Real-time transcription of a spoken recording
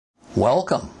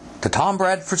Welcome to Tom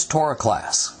Bradford's Torah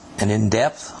class, an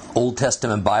in-depth Old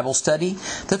Testament Bible study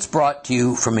that's brought to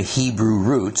you from a Hebrew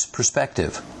roots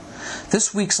perspective.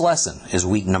 This week's lesson is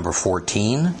week number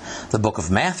 14, the book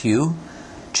of Matthew,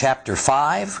 chapter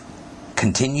 5,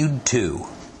 continued 2.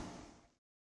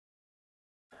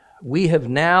 We have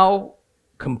now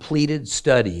completed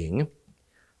studying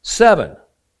 7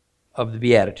 of the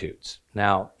Beatitudes.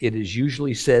 Now, it is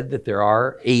usually said that there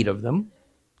are 8 of them.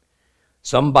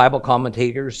 Some Bible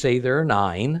commentators say there are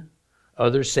 9.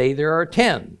 Others say there are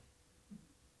 10.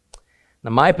 Now,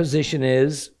 my position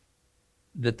is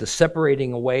that the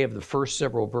separating away of the first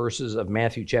several verses of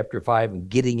Matthew chapter 5 and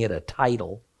getting it a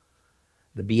title,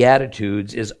 the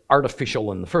Beatitudes, is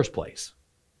artificial in the first place.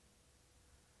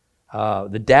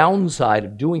 The downside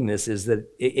of doing this is that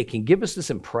it can give us this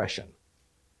impression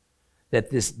that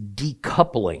this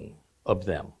decoupling of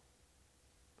them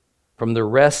from the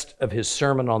rest of his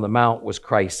Sermon on the Mount was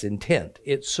Christ's intent.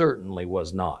 It certainly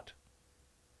was not.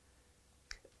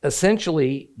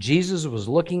 Essentially, Jesus was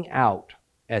looking out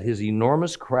at his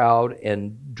enormous crowd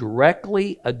and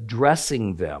directly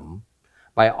addressing them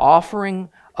by offering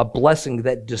a blessing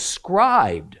that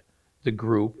described the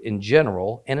group in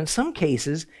general, and in some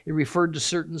cases, it referred to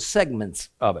certain segments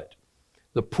of it.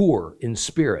 The poor in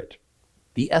spirit,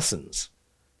 the essence,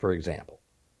 for example.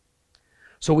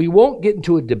 So we won't get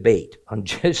into a debate on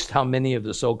just how many of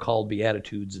the so-called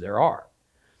Beatitudes there are,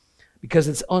 because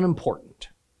it's unimportant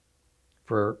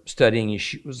for studying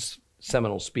Yeshua's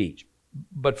seminal speech.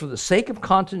 But for the sake of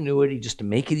continuity, just to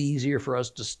make it easier for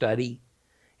us to study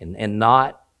and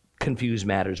not confuse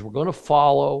matters, we're going to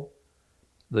follow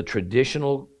the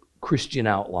traditional Christian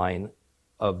outline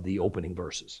of the opening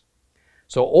verses.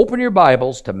 So open your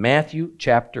Bibles to Matthew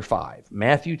chapter 5.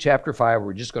 Matthew chapter 5,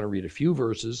 we're just going to read a few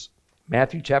verses.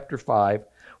 Matthew chapter 5,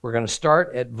 we're going to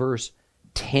start at verse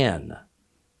 10.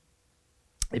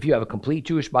 If you have a complete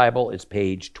Jewish Bible, it's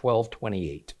page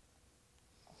 1228.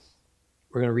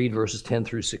 We're going to read verses 10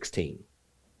 through 16.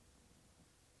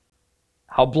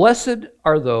 How blessed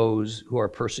are those who are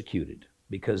persecuted,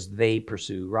 because they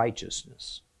pursue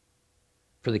righteousness,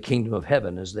 for the kingdom of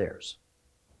heaven is theirs.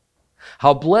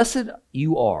 How blessed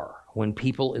you are when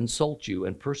people insult you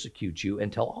and persecute you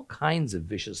and tell all kinds of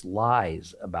vicious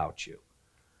lies about you,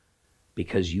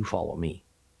 because you follow me.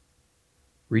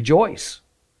 Rejoice,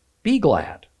 be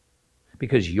glad,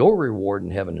 because your reward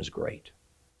in heaven is great.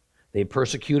 They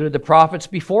persecuted the prophets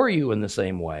before you in the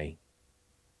same way.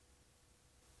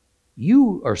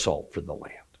 You are salt for the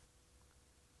land.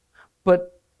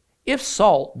 But if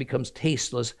salt becomes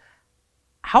tasteless,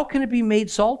 how can it be made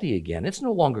salty again? It's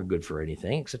no longer good for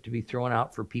anything except to be thrown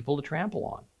out for people to trample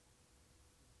on.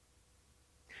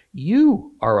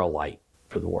 You are a light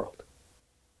for the world.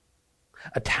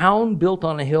 A town built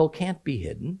on a hill can't be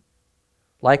hidden.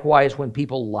 Likewise, when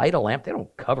people light a lamp, they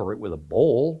don't cover it with a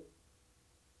bowl,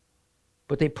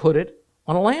 but they put it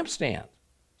on a lampstand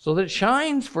so that it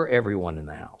shines for everyone in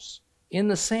the house. In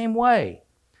the same way,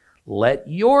 let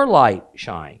your light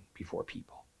shine before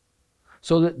people,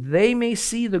 so that they may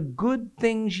see the good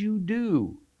things you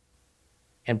do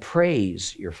and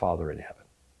praise your Father in heaven.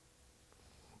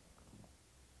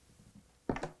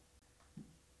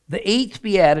 The 8th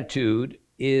Beatitude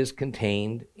is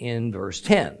contained in verse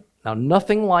 10. Now,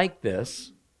 nothing like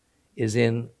this is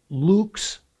in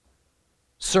Luke's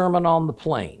Sermon on the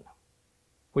Plain,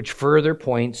 which further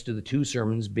points to the 2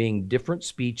 sermons being different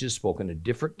speeches spoken at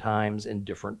different times and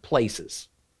different places.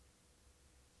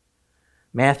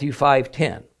 Matthew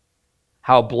 5:10,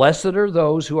 how blessed are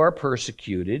those who are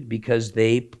persecuted because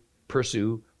they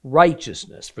pursue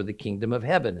righteousness, for the kingdom of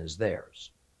heaven is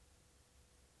theirs.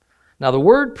 Now, the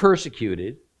word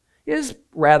persecuted is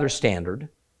rather standard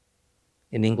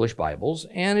in English Bibles,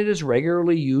 and it is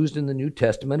regularly used in the New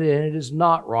Testament, and it is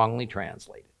not wrongly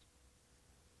translated.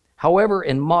 However,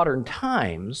 in modern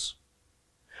times,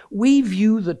 we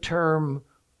view the term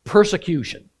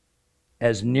persecution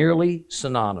as nearly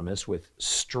synonymous with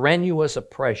strenuous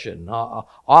oppression,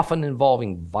 often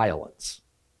involving violence.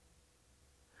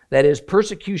 That is,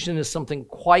 persecution is something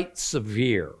quite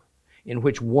severe in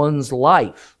which one's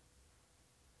life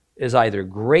is either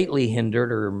greatly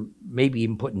hindered or maybe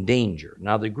even put in danger.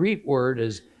 Now, the Greek word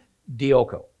is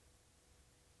dioko.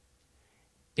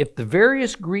 If the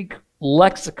various Greek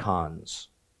lexicons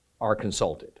are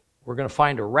consulted, we're going to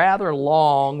find a rather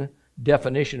long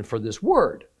definition for this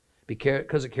word,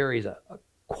 because it carries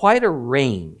quite a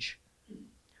range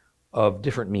of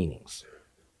different meanings.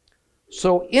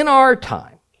 So in our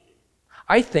time,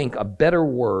 I think a better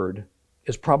word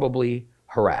is probably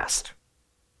harassed.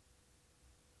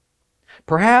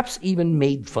 Perhaps even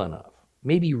made fun of,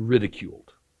 maybe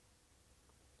ridiculed.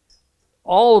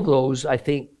 all of those, I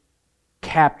think,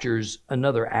 captures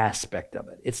another aspect of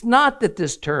it. It's not that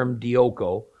this term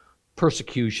dioko,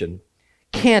 persecution,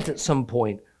 can't at some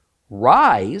point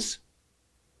rise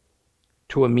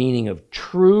to a meaning of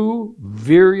true,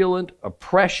 virulent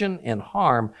oppression and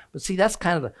harm. But see, that's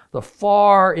kind of the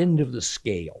far end of the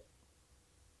scale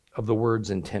of the word's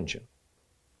intention.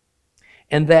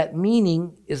 And that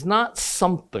meaning is not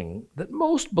something that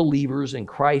most believers in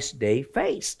Christ's day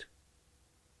faced,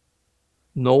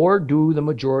 nor do the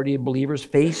majority of believers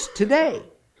face today,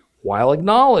 while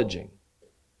acknowledging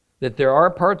that there are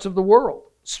parts of the world,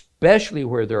 especially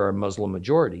where there are Muslim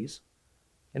majorities,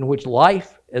 in which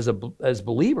life as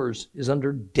believers is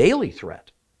under daily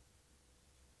threat.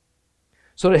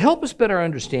 So to help us better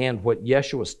understand what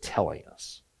Yeshua is telling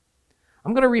us,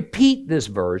 I'm going to repeat this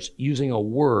verse using a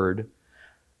word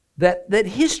that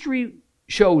history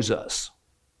shows us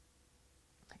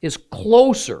is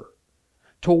closer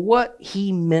to what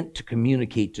he meant to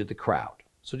communicate to the crowd.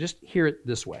 So just hear it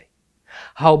this way.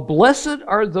 How blessed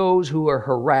are those who are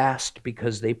harassed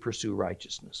because they pursue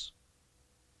righteousness,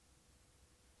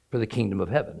 for the kingdom of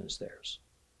heaven is theirs.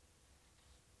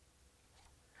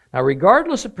 Now,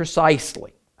 regardless of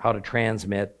precisely how to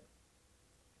transmit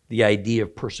the idea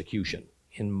of persecution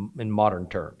in modern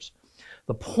terms,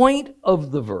 the point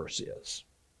of the verse is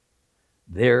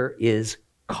there is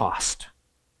cost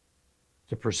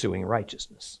to pursuing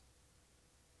righteousness.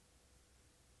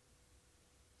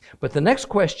 But the next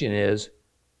question is,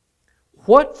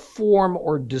 what form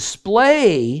or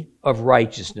display of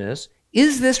righteousness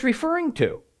is this referring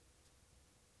to?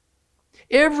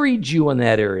 Every Jew in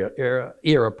that era,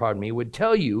 would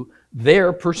tell you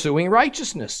they're pursuing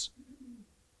righteousness.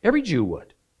 Every Jew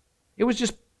would. It was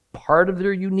just part of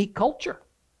their unique culture.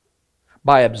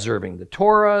 By observing the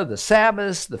Torah, the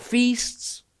Sabbaths, the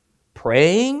feasts,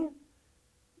 praying,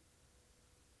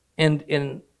 and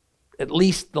in at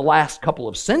least the last couple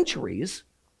of centuries,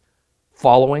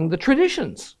 following the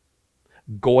traditions,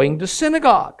 going to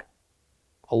synagogue,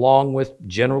 along with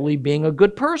generally being a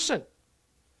good person.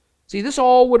 See, this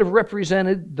all would have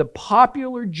represented the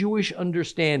popular Jewish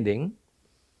understanding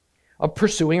of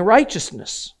pursuing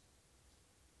righteousness.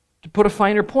 To put a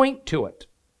finer point to it,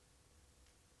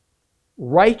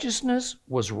 righteousness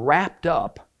was wrapped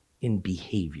up in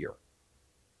behavior.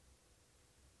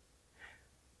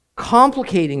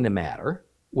 Complicating the matter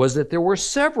was that there were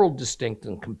several distinct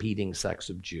and competing sects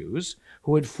of Jews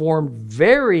who had formed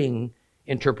varying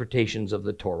interpretations of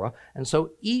the Torah, and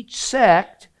so each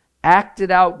sect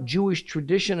acted out Jewish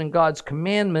tradition and God's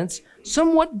commandments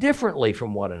somewhat differently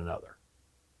from one another.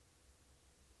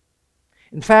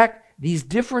 In fact, these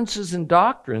differences in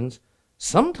doctrines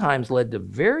sometimes led to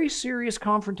very serious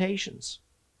confrontations.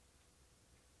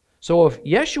 So if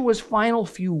Yeshua's final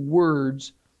few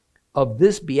words of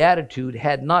this beatitude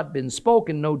had not been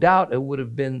spoken, no doubt it would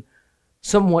have been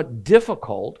somewhat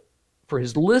difficult for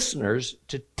his listeners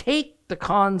to take the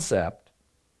concept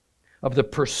of the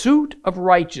pursuit of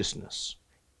righteousness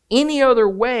any other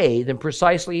way than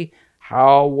precisely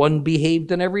how one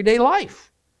behaved in everyday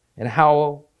life and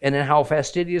in how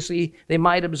fastidiously they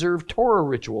might observe Torah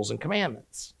rituals and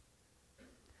commandments.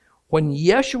 When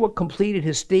Yeshua completed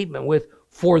his statement with,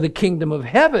 "For the kingdom of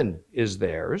heaven is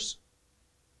theirs,"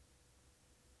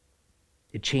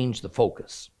 it changed the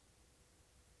focus.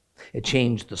 It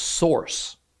changed the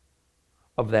source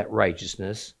of that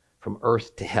righteousness from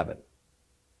earth to heaven,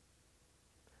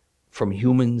 from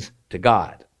humans to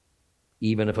God,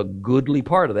 even if a goodly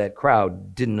part of that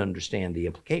crowd didn't understand the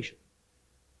implication.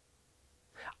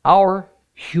 Our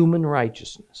human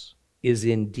righteousness is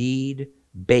indeed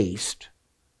based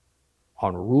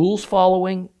on rules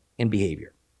following and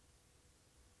behavior.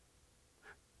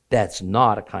 That's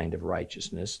not a kind of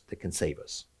righteousness that can save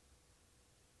us.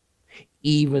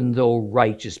 Even though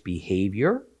righteous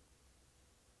behavior,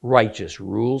 righteous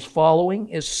rules following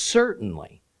is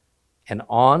certainly an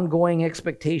ongoing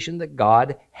expectation that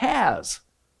God has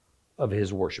of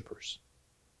his worshipers.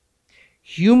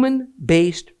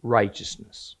 Human-based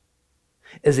righteousness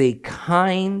is a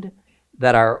kind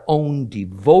that our own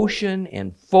devotion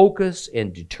and focus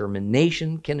and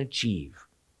determination can achieve.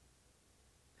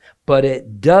 But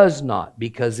it does not,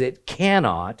 because it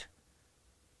cannot,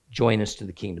 join us to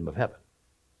the kingdom of heaven.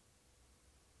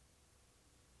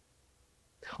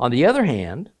 On the other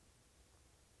hand,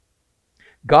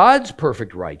 God's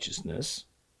perfect righteousness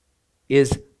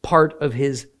is part of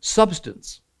his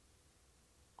substance.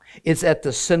 It's at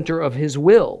the center of his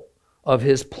will, of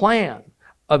his plan,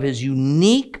 of his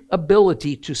unique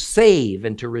ability to save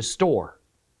and to restore.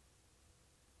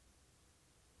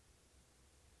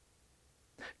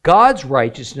 God's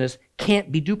righteousness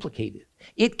can't be duplicated.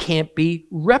 It can't be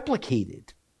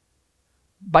replicated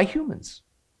by humans.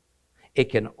 It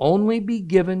can only be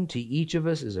given to each of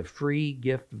us as a free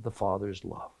gift of the Father's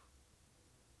love.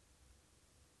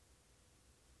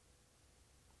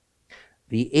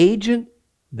 The agent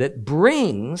that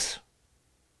brings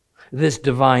this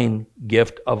divine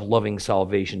gift of loving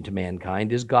salvation to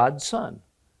mankind is God's Son,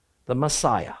 the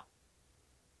Messiah,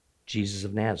 Jesus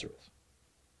of Nazareth.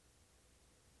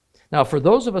 Now, for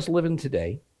those of us living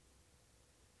today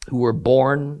who were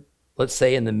born, let's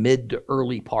say, in the mid to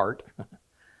early part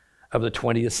of the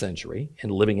 20th century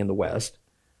and living in the West,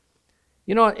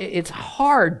 it's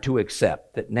hard to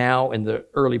accept that now in the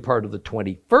early part of the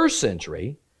 21st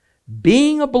century,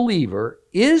 being a believer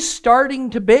is starting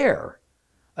to bear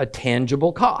a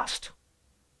tangible cost,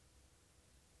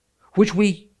 which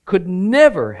we could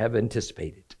never have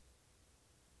anticipated.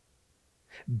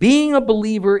 Being a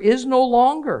believer is no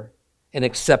longer an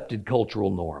accepted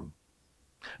cultural norm,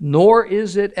 nor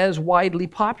is it as widely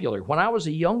popular. When I was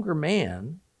a younger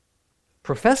man,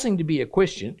 professing to be a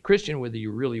Christian, whether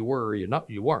you really were or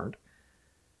you weren't,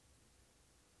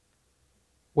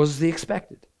 was the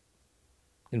expected.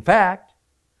 In fact,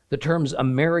 the terms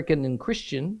American and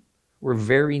Christian were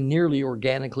very nearly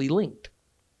organically linked.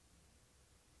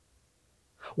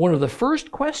 One of the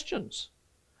first questions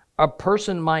a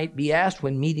person might be asked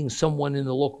when meeting someone in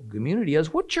the local community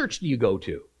is, "What church do you go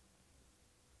to?"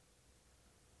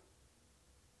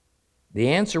 The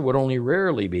answer would only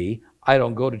rarely be, "I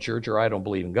don't go to church," or "I don't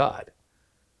believe in God."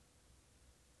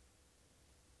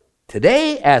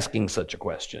 Today, asking such a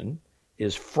question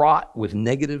is fraught with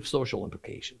negative social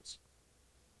implications.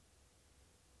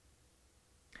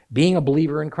 Being a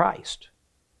believer in Christ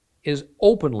is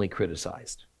openly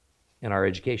criticized in our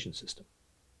education system,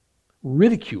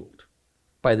 ridiculed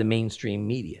by the mainstream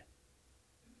media,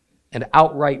 and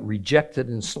outright rejected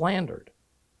and slandered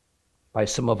by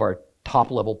some of our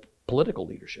top-level political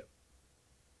leadership.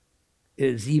 It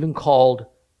is even called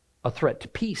a threat to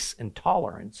peace and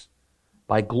tolerance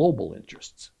by global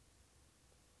interests.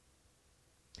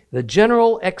 The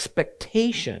general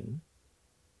expectation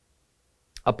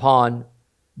upon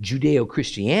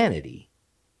Judeo-Christianity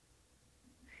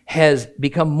has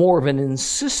become more of an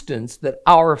insistence that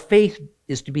our faith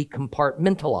is to be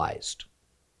compartmentalized.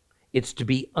 It's to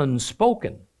be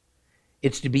unspoken.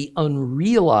 It's to be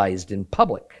unrealized in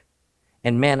public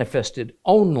and manifested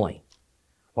only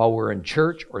while we're in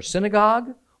church or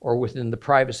synagogue or within the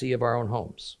privacy of our own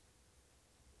homes.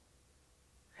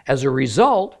 As a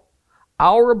result,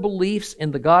 our beliefs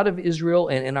in the God of Israel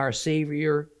and in our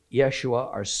Savior, Yeshua,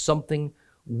 are something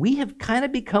we have kind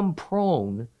of become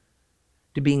prone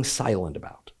to being silent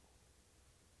about.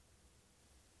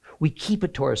 We keep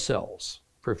it to ourselves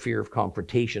for fear of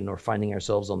confrontation or finding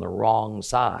ourselves on the wrong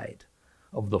side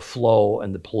of the flow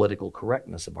and the political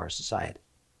correctness of our society.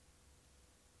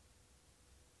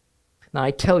 Now,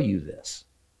 I tell you this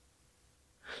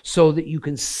so that you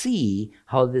can see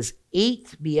how this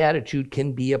eighth beatitude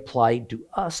can be applied to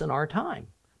us in our time,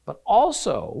 but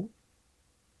also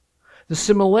the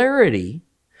similarity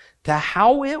to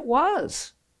how it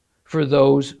was for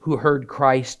those who heard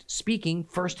Christ speaking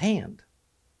firsthand.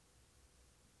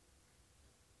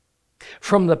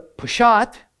 From the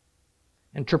Peshat,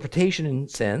 interpretation and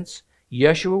sense,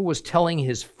 Yeshua was telling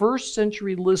his first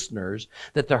century listeners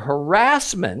that the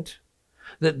harassment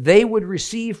that they would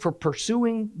receive for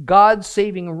pursuing God's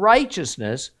saving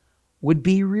righteousness would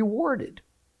be rewarded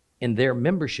in their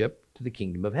membership to the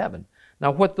kingdom of heaven.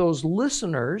 Now, what those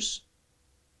listeners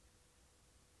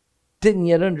didn't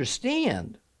yet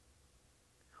understand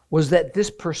was that this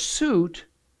pursuit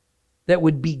that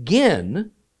would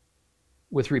begin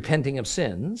with repenting of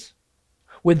sins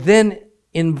would then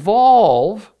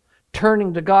involve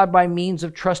turning to God by means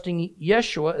of trusting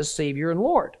Yeshua as Savior and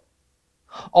Lord.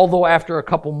 Although after a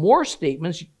couple more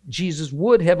statements, Jesus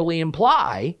would heavily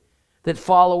imply that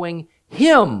following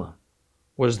him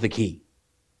was the key.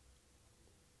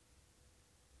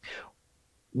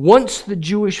 Once the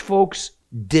Jewish folks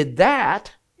did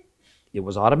that, it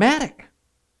was automatic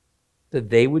that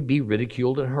they would be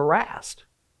ridiculed and harassed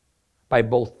by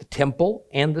both the temple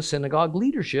and the synagogue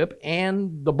leadership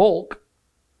and the bulk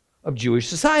of Jewish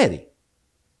society.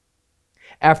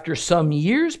 After some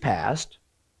years passed,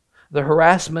 the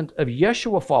harassment of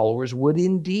Yeshua followers would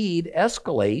indeed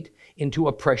escalate into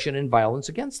oppression and violence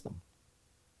against them.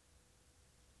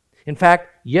 In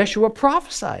fact, Yeshua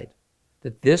prophesied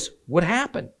that this would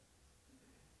happen.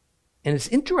 And it's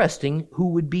interesting who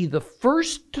would be the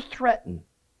first to threaten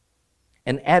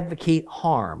and advocate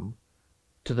harm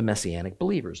to the Messianic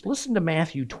believers. Listen to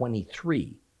Matthew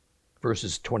 23,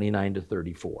 verses 29 to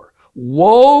 34.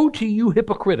 "Woe to you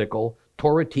hypocritical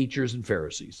Torah teachers and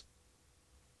Pharisees.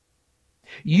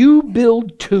 You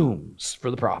build tombs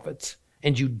for the prophets,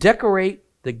 and you decorate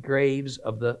the graves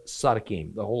of the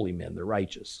Tzaddikim, the holy men, the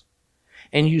righteous.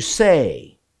 And you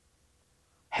say,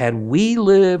 had we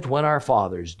lived when our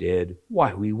fathers did,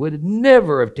 why, we would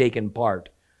never have taken part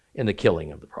in the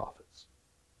killing of the prophets.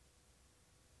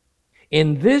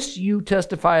 In this you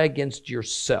testify against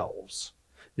yourselves,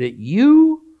 that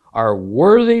you are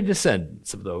worthy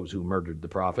descendants of those who murdered the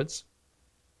prophets.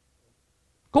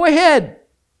 Go ahead.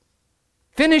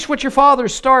 Finish what your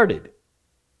fathers started.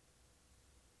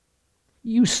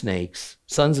 You snakes,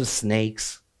 sons of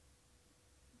snakes,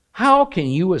 how can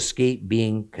you escape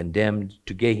being condemned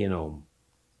to Gehinnom,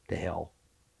 to hell?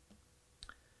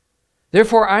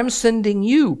 Therefore, I'm sending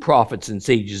you prophets and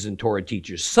sages and Torah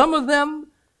teachers. Some of them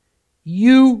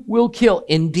you will kill.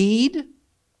 Indeed,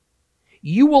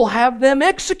 you will have them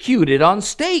executed on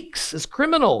stakes as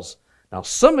criminals. Now,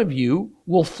 some of you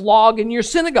will flog in your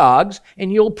synagogues,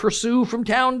 and you'll pursue from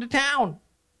town to town.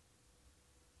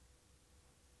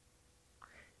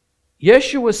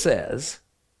 Yeshua says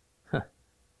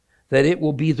that it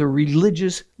will be the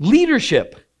religious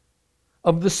leadership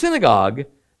of the synagogue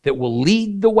that will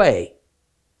lead the way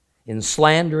in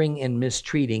slandering and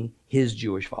mistreating his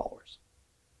Jewish followers.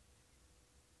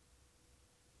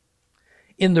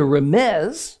 In the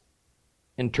Remez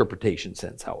interpretation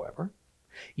sense, however,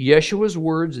 Yeshua's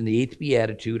words in the 8th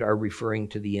Beatitude are referring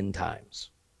to the end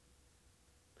times,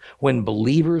 when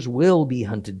believers will be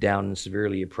hunted down and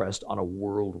severely oppressed on a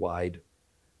worldwide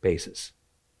basis.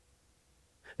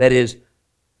 That is,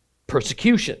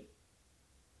 persecution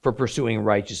for pursuing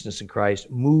righteousness in Christ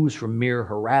moves from mere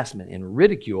harassment and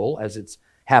ridicule, as it's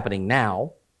happening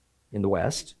now in the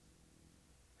West,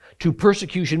 to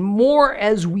persecution more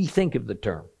as we think of the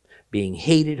term, being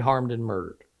hated, harmed, and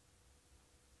murdered.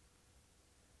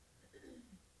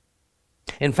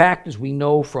 In fact, as we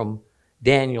know from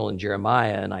Daniel and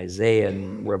Jeremiah and Isaiah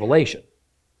and Revelation,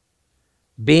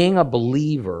 being a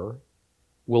believer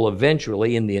will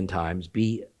eventually, in the end times,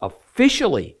 be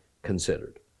officially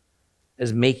considered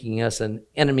as making us an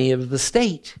enemy of the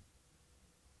state,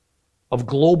 of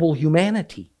global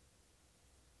humanity.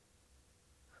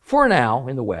 For now,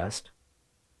 in the West,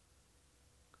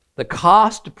 the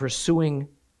cost of pursuing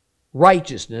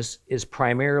righteousness is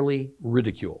primarily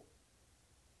ridicule,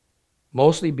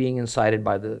 mostly being incited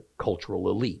by the cultural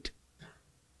elite.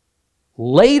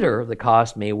 Later, the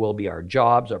cost may well be our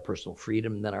jobs, our personal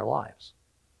freedom, and then our lives.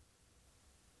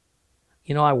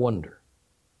 You know, I wonder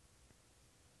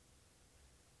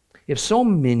if so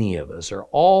many of us are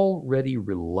already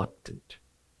reluctant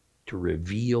to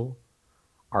reveal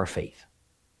our faith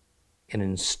and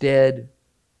instead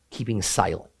keeping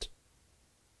silent,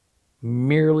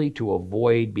 merely to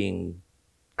avoid being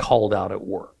called out at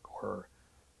work or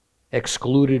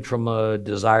excluded from a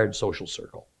desired social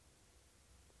circle.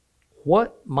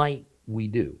 What might we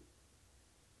do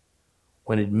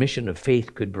when admission of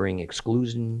faith could bring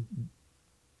exclusion,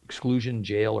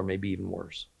 jail, or maybe even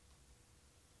worse?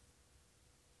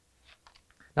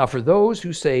 Now, for those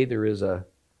who say there is a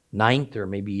 9th or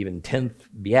maybe even 10th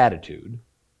beatitude,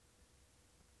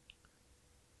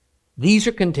 these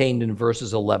are contained in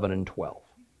verses 11 and 12.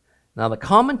 Now, the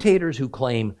commentators who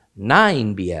claim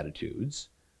 9 beatitudes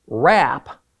wrap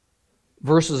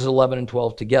verses 11 and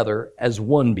 12 together as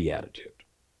one beatitude.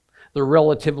 The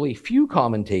relatively few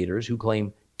commentators who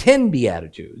claim 10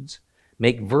 beatitudes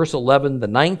make verse 11 the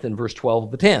 9th and verse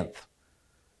 12 the 10th.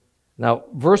 Now,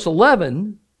 verse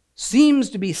 11 seems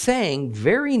to be saying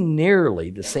very nearly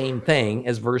the same thing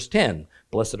as verse 10.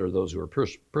 Blessed are those who are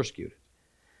persecuted.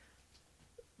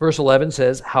 Verse 11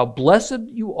 says, how blessed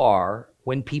you are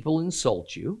when people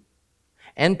insult you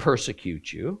and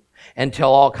persecute you and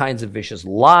tell all kinds of vicious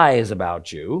lies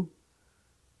about you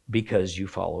because you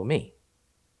follow me.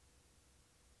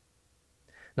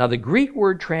 Now, the Greek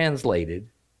word translated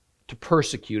to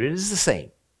persecuted is the same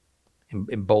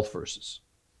in both verses.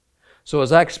 So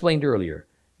as I explained earlier,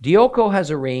 dioko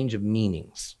has a range of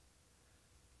meanings,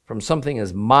 from something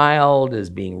as mild as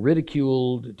being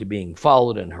ridiculed to being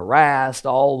followed and harassed,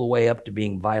 all the way up to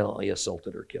being violently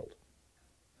assaulted or killed.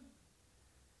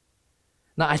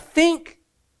 Now, I think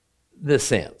the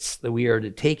sense that we are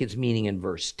to take its meaning in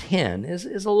verse 10 is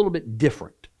a little bit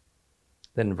different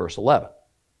than in verse 11.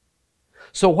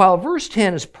 So while verse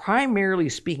 10 is primarily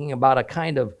speaking about a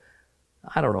kind of,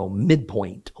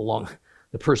 midpoint along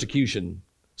the persecution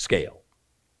scale,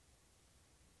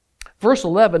 verse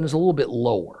 11 is a little bit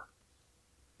lower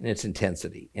in its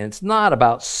intensity, and it's not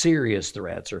about serious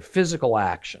threats or physical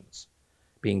actions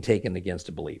being taken against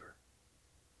a believer.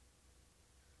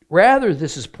 Rather,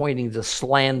 this is pointing to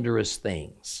slanderous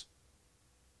things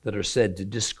that are said to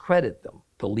discredit them,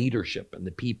 the leadership and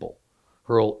the people,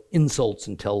 hurl insults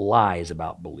and tell lies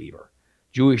about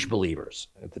Jewish believers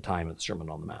at the time of the Sermon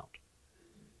on the Mount.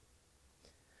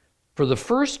 For the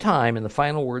first time in the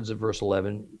final words of verse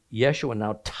 11, Yeshua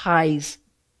now ties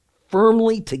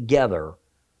firmly together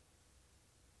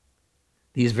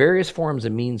these various forms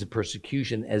and means of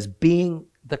persecution as being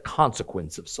the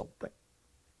consequence of something.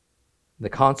 The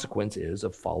consequence is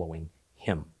of following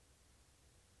him.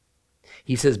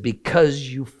 He says, because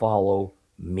you follow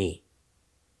me.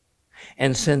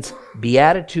 And since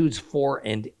Beatitudes 4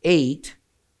 and 8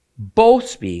 both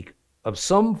speak of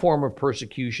some form of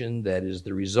persecution that is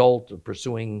the result of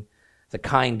pursuing the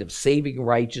kind of saving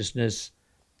righteousness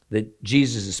that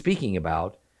Jesus is speaking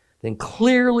about, then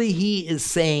clearly he is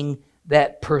saying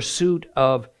that pursuit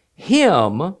of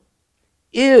him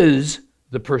is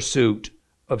the pursuit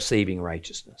of saving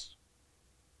righteousness.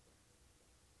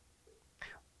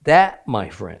 That, my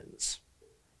friends,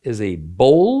 is a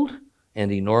bold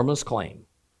and enormous claim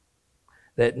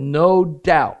that no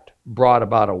doubt brought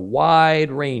about a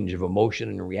wide range of emotion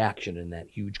and reaction in that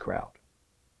huge crowd.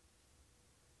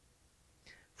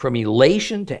 From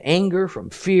elation to anger, from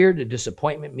fear to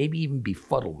disappointment, maybe even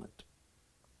befuddlement.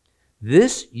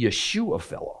 This Yeshua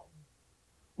fellow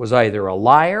was either a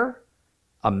liar,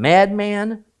 a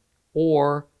madman,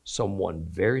 or someone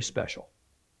very special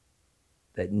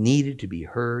that needed to be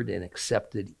heard and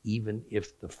accepted even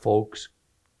if the folks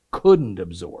couldn't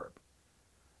absorb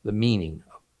the meaning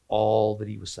of all that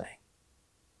he was saying.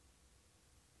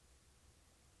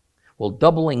 Well,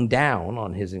 doubling down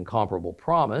on his incomparable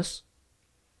promise,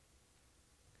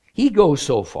 he goes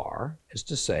so far as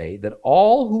to say that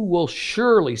all who will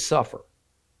surely suffer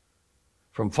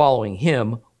from following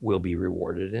him will be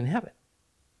rewarded in heaven.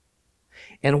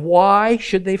 And why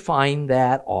should they find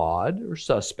that odd or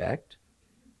suspect?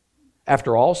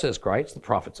 After all, says Christ, the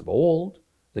prophets of old,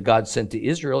 the God sent to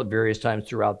Israel at various times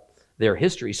throughout their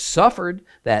history, suffered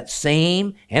that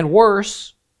same and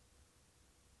worse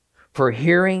for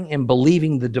hearing and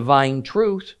believing the divine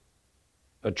truth,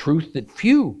 a truth that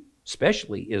few,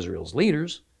 especially Israel's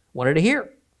leaders, wanted to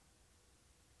hear.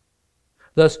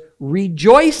 Thus,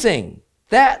 rejoicing,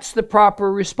 that's the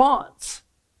proper response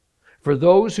for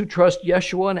those who trust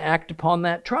Yeshua and act upon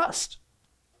that trust.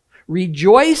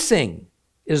 Rejoicing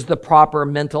is the proper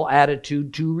mental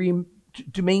attitude to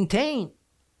maintain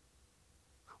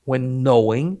when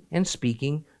knowing and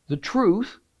speaking the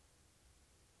truth,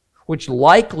 which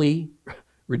likely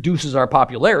reduces our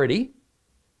popularity,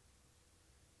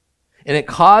 and it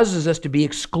causes us to be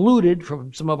excluded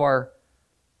from some of our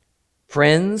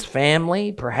friends,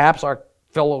 family, perhaps our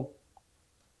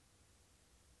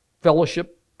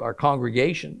fellowship, our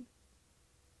congregation.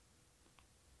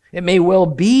 It may well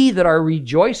be that our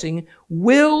rejoicing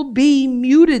will be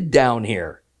muted down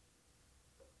here,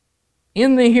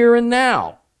 in the here and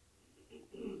now,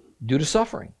 due to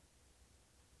suffering.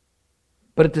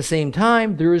 But at the same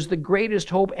time, there is the greatest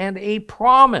hope and a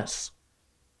promise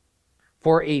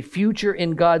for a future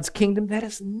in God's kingdom that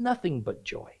is nothing but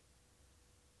joy.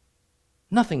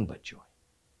 Nothing but joy.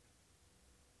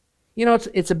 You know,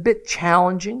 it's a bit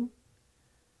challenging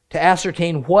to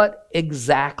ascertain what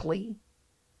exactly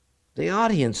the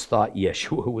audience thought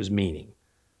Yeshua was meaning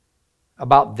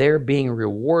about their being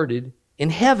rewarded in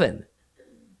heaven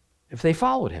if they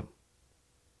followed him.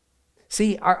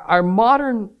 See, our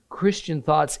modern Christian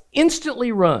thoughts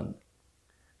instantly run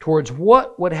towards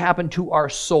what would happen to our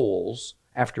souls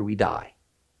after we die.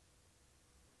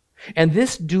 And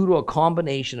this due to a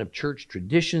combination of church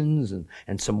traditions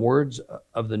and some words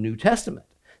of the New Testament.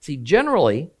 See,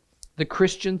 generally, the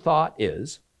Christian thought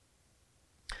is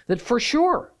that for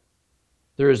sure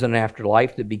there is an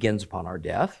afterlife that begins upon our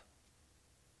death.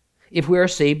 If we are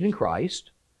saved in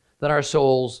Christ, then our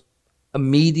souls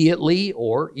immediately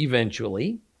or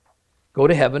eventually go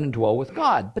to heaven and dwell with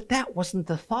God. But that wasn't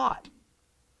the thought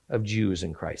of Jews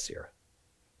in Christ's era.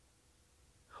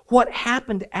 What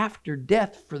happened after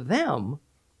death for them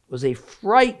was a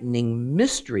frightening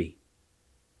mystery.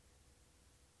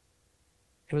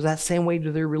 It was that same way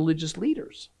to their religious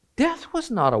leaders. Death was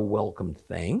not a welcome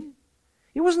thing.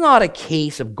 It was not a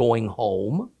case of going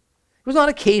home. It was not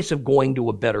a case of going to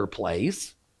a better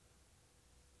place.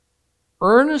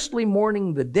 Earnestly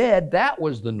mourning the dead, that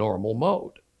was the normal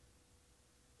mode.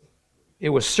 It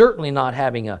was certainly not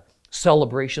having a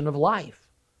celebration of life,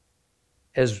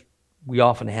 as we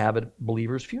often have at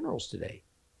believers' funerals today.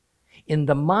 In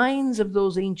the minds of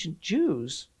those ancient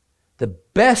Jews, the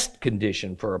best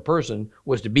condition for a person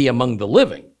was to be among the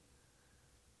living,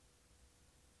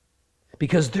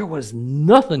 because there was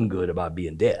nothing good about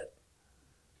being dead.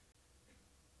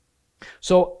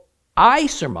 So I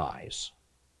surmise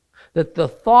that the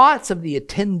thoughts of the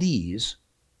attendees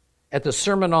at the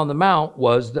Sermon on the Mount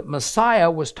was that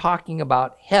Messiah was talking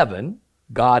about heaven,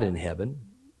 God in heaven,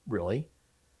 really,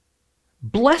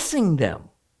 blessing them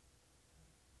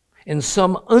in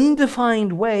some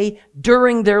undefined way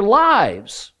during their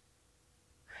lives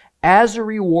as a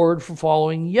reward for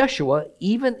following Yeshua,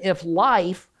 even if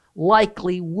life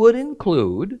likely would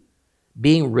include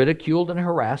being ridiculed and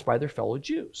harassed by their fellow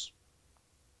Jews.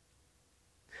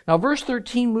 Now, verse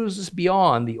 13 moves us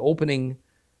beyond the opening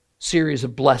series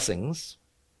of blessings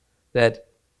that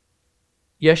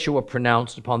Yeshua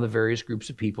pronounced upon the various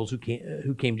groups of peoples who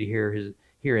came to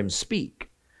hear him speak.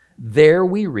 There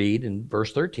we read in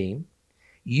verse 13,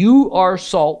 "You are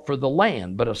salt for the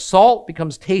land, but if salt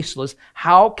becomes tasteless,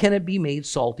 how can it be made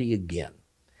salty again?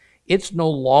 It's no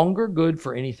longer good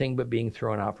for anything but being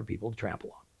thrown out for people to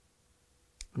trample on."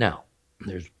 Now,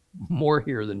 there's more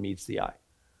here than meets the eye.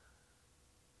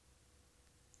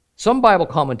 Some Bible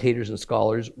commentators and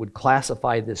scholars would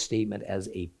classify this statement as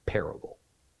a parable.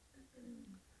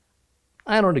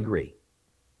 I don't agree.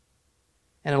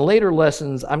 And in later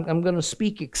lessons, I'm going to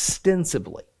speak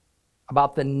extensively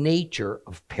about the nature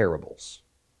of parables,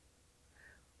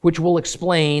 which will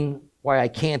explain why I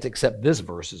can't accept this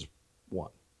verse as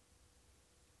one.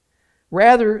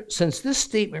 Rather, since this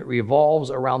statement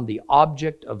revolves around the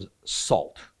object of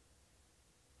salt,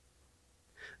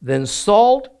 then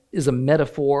salt is a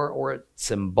metaphor or it's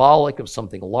symbolic of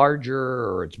something larger,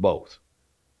 or it's both.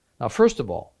 Now, first of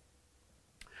all,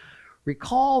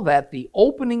 recall that the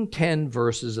opening 10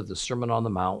 verses of the Sermon on the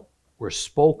Mount were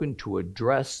spoken to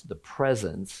address the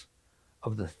presence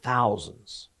of the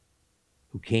thousands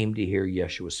who came to hear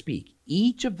Yeshua speak.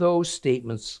 Each of those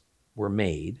statements were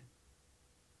made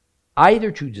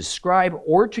either to describe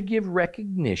or to give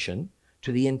recognition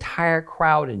to the entire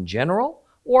crowd in general,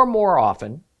 or more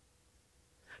often,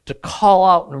 to call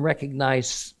out and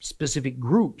recognize specific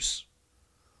groups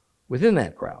within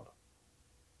that crowd.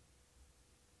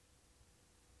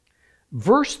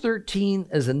 Verse 13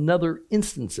 is another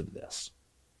instance of this.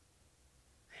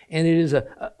 And it is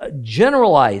a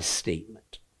generalized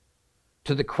statement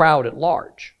to the crowd at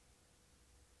large.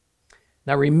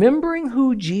 Now, remembering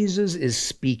who Jesus is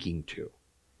speaking to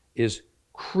is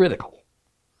critical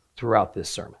throughout this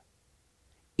sermon.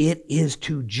 It is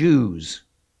to Jews.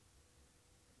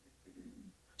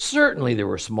 Certainly there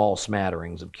were small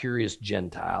smatterings of curious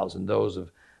Gentiles and those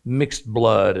of mixed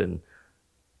blood and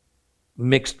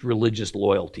mixed religious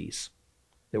loyalties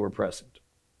that were present.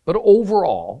 But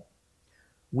overall,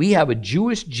 we have a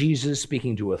Jewish Jesus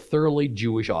speaking to a thoroughly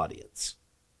Jewish audience.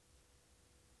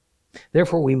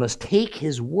 Therefore, we must take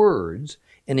his words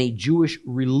in a Jewish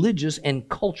religious and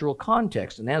cultural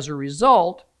context. And as a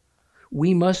result,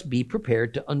 we must be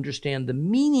prepared to understand the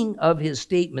meaning of his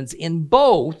statements in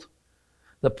both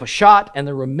the Pashat and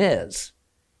the Remez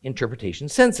interpretation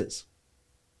senses.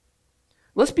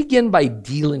 Let's begin by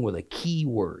dealing with a key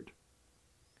word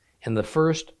in the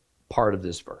first part of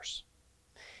this verse.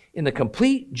 In the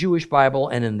complete Jewish Bible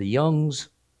and in the Young's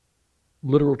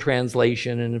literal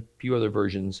translation and a few other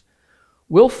versions,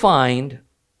 we'll find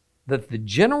that the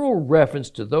general reference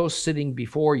to those sitting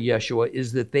before Yeshua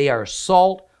is that they are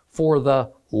salt for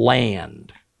the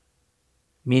land,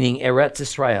 meaning Eretz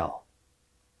Israel,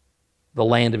 the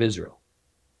land of Israel.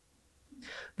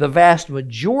 The vast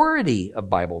majority of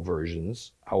Bible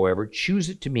versions, however, choose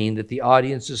it to mean that the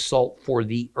audience is salt for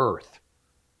the earth,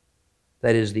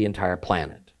 that is, the entire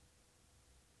planet.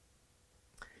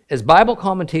 As Bible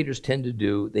commentators tend to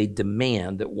do, they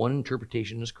demand that one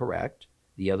interpretation is correct,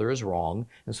 the other is wrong,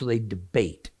 and so they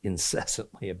debate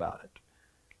incessantly about it.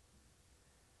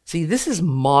 See, this is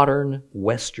modern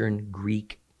Western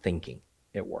Greek thinking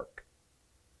at work.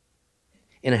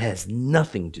 And it has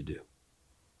nothing to do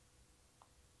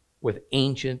with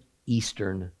ancient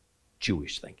Eastern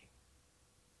Jewish thinking.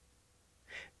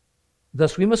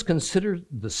 Thus, we must consider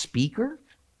the speaker,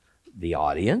 the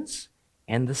audience,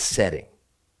 and the setting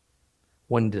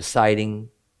when deciding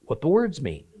what the words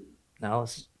mean. Now,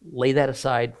 let's lay that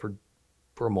aside for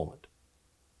a moment.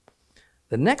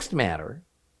 The next matter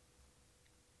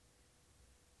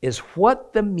is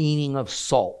what the meaning of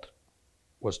salt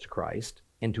was to Christ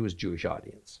and to his Jewish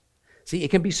audience. See,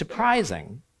 it can be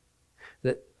surprising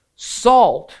that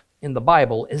salt in the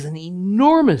Bible is an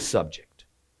enormous subject.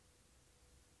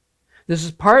 This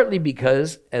is partly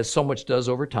because, as so much does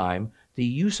over time, the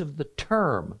use of the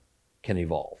term can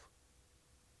evolve.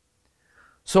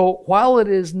 So while it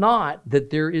is not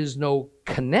that there is no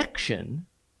connection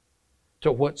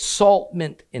to what salt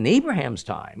meant in Abraham's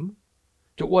time,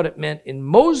 to what it meant in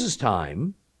Moses'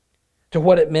 time, to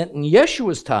what it meant in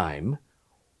Yeshua's time,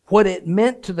 what it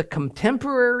meant to the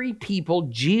contemporary people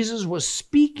Jesus was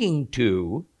speaking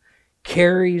to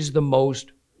carries the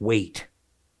most weight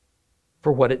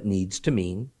for what it needs to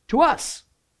mean to us.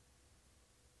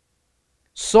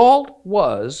 Salt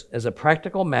was, as a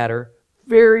practical matter,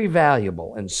 very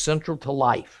valuable and central to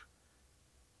life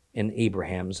in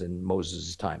Abraham's and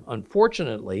Moses' time.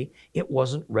 Unfortunately, it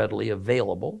wasn't readily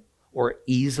available or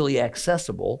easily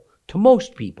accessible to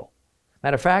most people.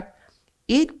 Matter of fact,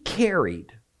 it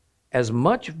carried as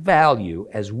much value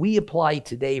as we apply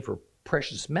today for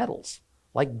precious metals,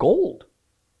 like gold.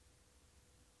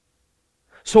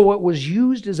 So it was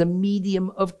used as a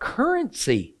medium of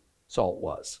currency, salt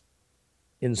was,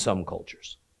 in some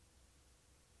cultures.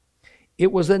 It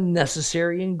was a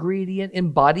necessary ingredient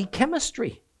in body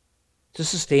chemistry to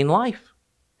sustain life.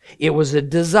 It was a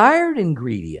desired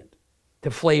ingredient to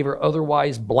flavor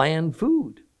otherwise bland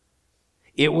food.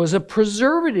 It was a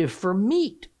preservative for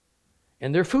meat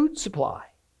and their food supply.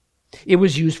 It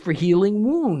was used for healing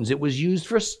wounds. It was used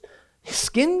for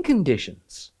skin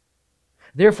conditions.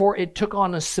 Therefore, it took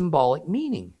on a symbolic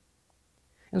meaning.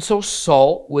 And so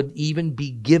salt would even be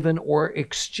given or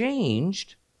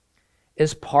exchanged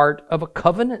as part of a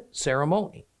covenant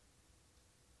ceremony.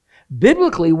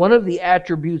 Biblically, one of the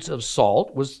attributes of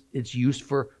salt was its use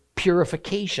for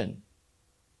purification.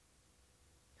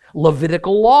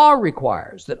 Levitical law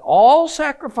requires that all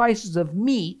sacrifices of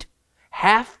meat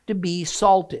have to be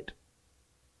salted.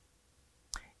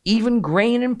 Even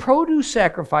grain and produce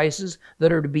sacrifices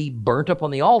that are to be burnt up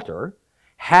on the altar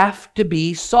have to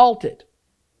be salted.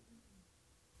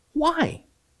 Why?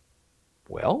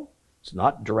 Well, it's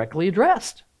not directly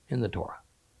addressed in the Torah.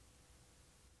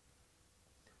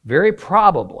 Very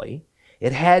probably,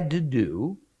 it had to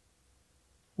do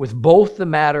with both the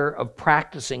matter of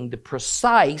practicing the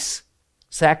precise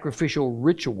sacrificial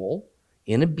ritual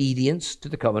in obedience to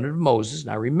the covenant of Moses,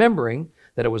 now remembering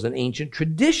that it was an ancient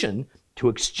tradition to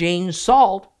exchange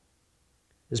salt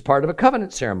as part of a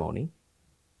covenant ceremony,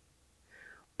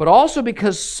 but also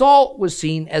because salt was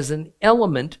seen as an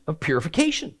element of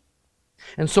purification.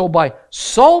 And so by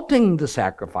salting the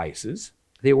sacrifices,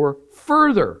 they were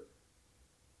further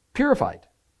purified.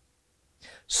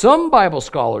 Some Bible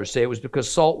scholars say it was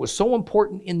because salt was so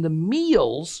important in the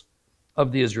meals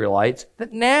of the Israelites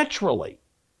that naturally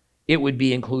it would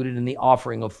be included in the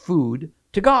offering of food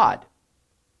to God.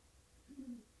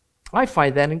 I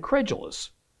find that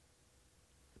incredulous,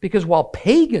 because while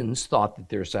pagans thought that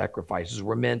their sacrifices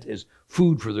were meant as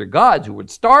food for their gods who would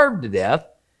starve to death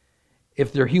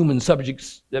if their human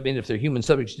subjects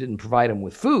didn't provide them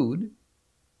with food,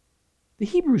 the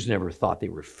Hebrews never thought they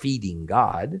were feeding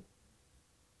God.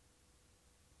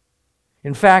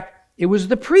 In fact, it was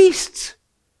the priests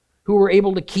who were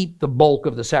able to keep the bulk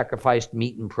of the sacrificed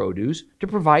meat and produce to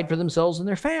provide for themselves and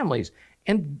their families.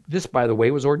 And this, by the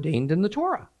way, was ordained in the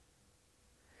Torah.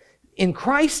 In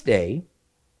Christ's day,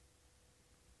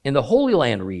 in the Holy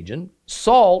Land region,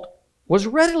 salt was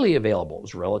readily available. It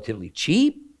was relatively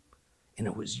cheap, and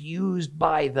it was used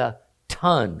by the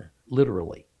ton,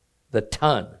 literally, the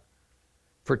ton,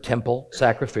 for temple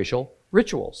sacrificial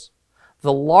rituals.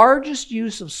 The largest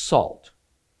use of salt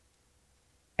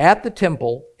at the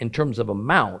temple in terms of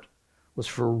amount was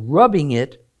for rubbing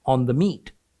it on the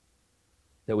meat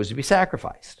that was to be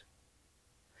sacrificed.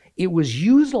 It was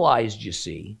utilized, you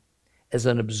see, as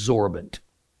an absorbent.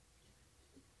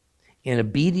 In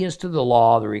obedience to the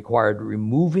law that required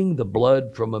removing the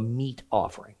blood from a meat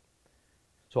offering.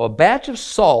 So a batch of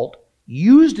salt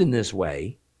used in this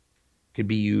way could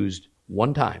be used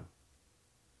one time.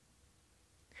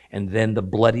 And then the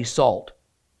bloody salt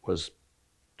was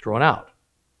thrown out.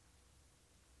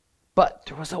 But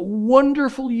there was a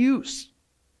wonderful use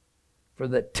for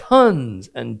the tons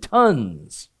and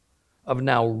tons of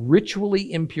now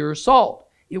ritually impure salt.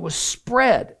 It was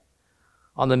spread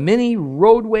on the many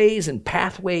roadways and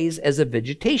pathways as a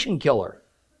vegetation killer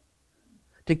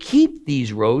to keep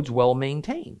these roads well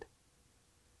maintained.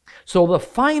 So the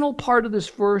final part of this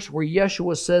verse where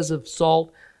Yeshua says of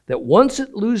salt that once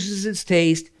it loses its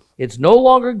taste, it's no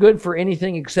longer good for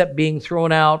anything except being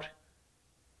thrown out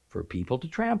for people to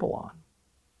trample on.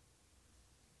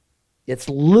 It's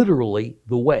literally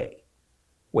the way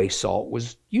salt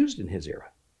was used in his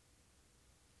era.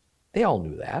 They all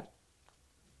knew that.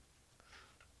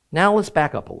 Now let's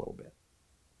back up a little bit.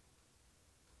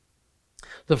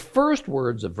 The first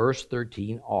words of verse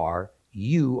 13 are,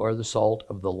 "You are the salt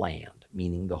of the land,"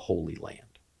 meaning the Holy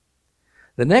Land.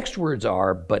 The next words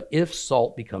are, "But if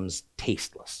salt becomes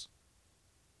tasteless."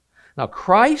 Now,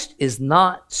 Christ is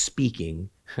not speaking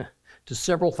to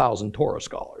several thousand Torah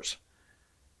scholars.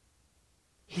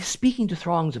 He's speaking to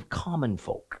throngs of common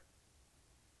folk.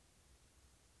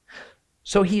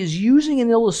 So he is using an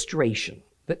illustration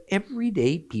that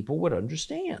everyday people would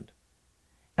understand.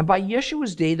 And by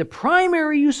Yeshua's day, the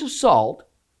primary use of salt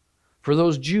for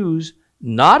those Jews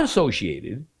not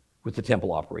associated with the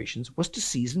temple operations was to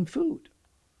season food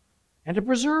and to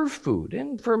preserve food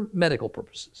and for medical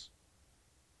purposes.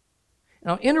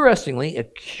 Now, interestingly, a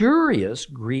curious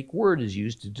Greek word is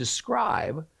used to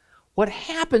describe what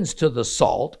happens to the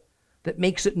salt that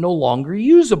makes it no longer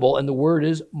usable, and the word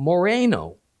is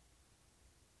moreno.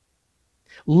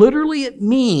 Literally, it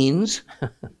means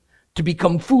to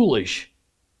become foolish.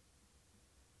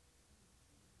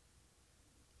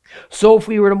 So if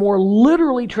we were to more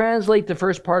literally translate the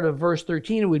first part of verse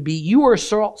 13, it would be, you are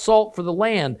salt for the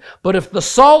land. But if the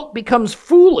salt becomes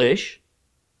foolish,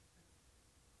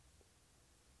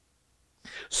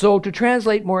 so to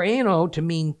translate moreno to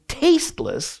mean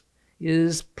tasteless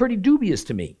is pretty dubious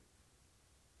to me,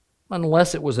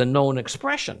 unless it was a known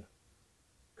expression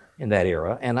in that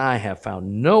era, and I have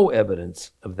found no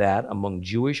evidence of that among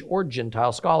Jewish or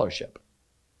Gentile scholarship.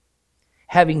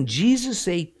 Having Jesus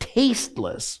say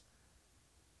tasteless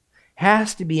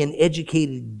has to be an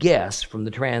educated guess from the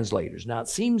translators. Now, it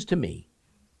seems to me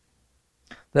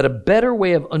that a better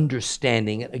way of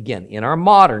understanding it, again, in our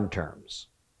modern terms,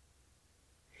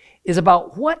 is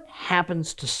about what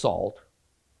happens to salt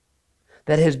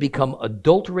that has become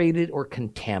adulterated or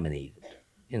contaminated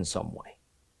in some way.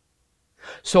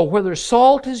 So whether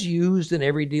salt is used in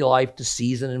everyday life to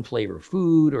season and flavor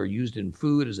food, or used in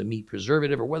food as a meat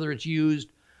preservative, or whether it's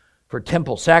used for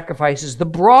temple sacrifices, the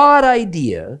broad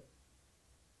idea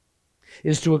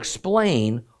is to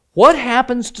explain what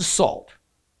happens to salt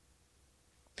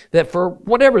that, for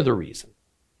whatever the reason,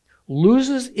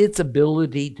 loses its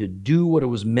ability to do what it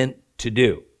was meant to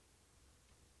do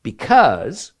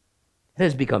because it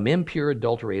has become impure,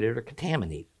 adulterated, or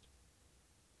contaminated.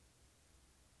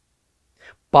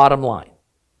 Bottom line,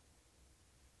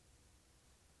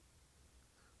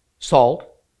 salt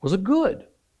was a good,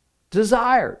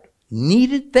 desired,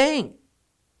 needed thing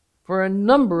for a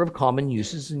number of common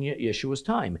uses in Yeshua's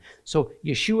time. So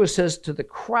Yeshua says to the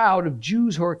crowd of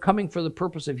Jews who are coming for the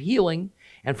purpose of healing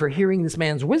and for hearing this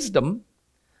man's wisdom,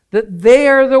 that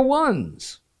they're the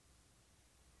ones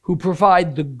who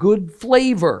provide the good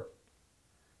flavor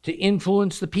to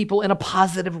influence the people in a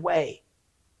positive way.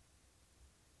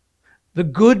 The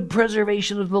good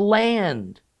preservation of the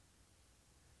land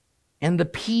and the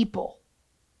people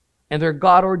and their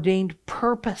God-ordained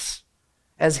purpose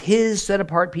as his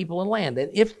set-apart people and land. And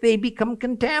if they become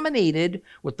contaminated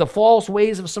with the false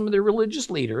ways of some of their religious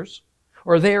leaders,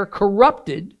 or they are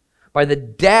corrupted by the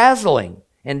dazzling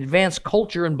and advanced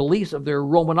culture and beliefs of their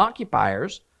Roman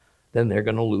occupiers, then they're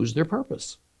going to lose their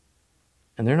purpose.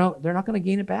 And they're not going to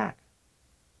gain it back.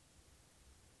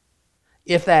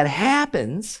 If that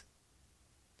happens,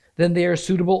 then they are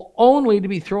suitable only to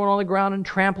be thrown on the ground and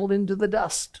trampled into the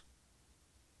dust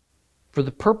for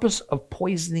the purpose of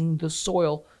poisoning the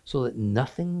soil so that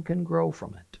nothing can grow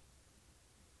from it.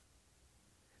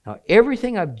 Now,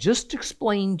 everything I've just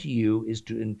explained to you is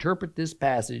to interpret this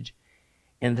passage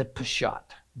in the Peshat,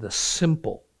 the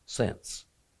simple sense.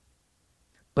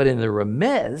 But in the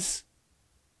Remez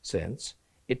sense,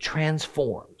 it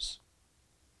transforms.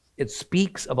 It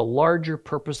speaks of a larger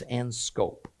purpose and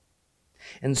scope.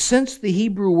 And since the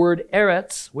Hebrew word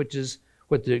eretz, which is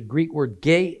what the Greek word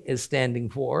ge is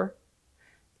standing for,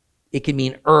 it can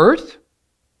mean earth,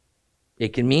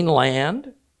 it can mean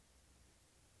land,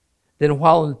 then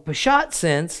while in the Peshat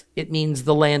sense, it means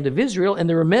the land of Israel, in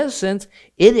the Remez sense,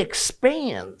 it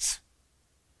expands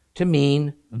to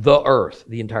mean the earth,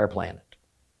 the entire planet.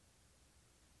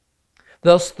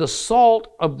 Thus, the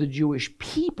salt of the Jewish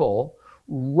people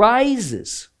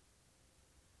rises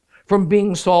from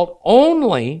being salt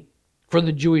only for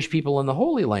the Jewish people in the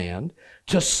Holy Land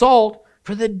to salt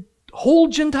for the whole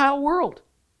Gentile world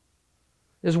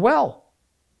as well.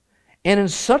 And in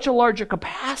such a larger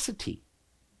capacity,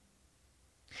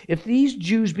 if these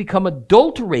Jews become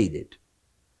adulterated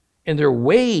in their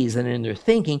ways and in their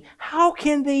thinking, how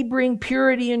can they bring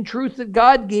purity and truth that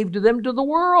God gave to them to the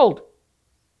world?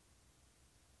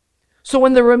 So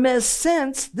in the Remez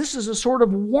sense, this is a sort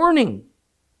of warning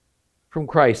from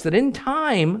Christ that in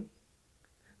time,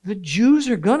 the Jews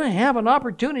are going to have an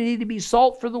opportunity to be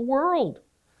salt for the world.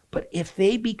 But if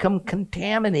they become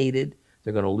contaminated,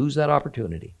 they're going to lose that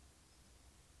opportunity.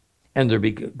 And they're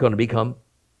going to become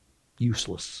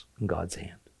useless in God's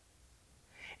hand.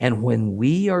 And when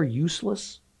we are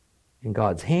useless in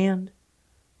God's hand,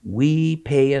 we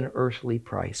pay an earthly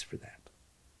price for that.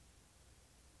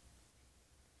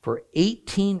 For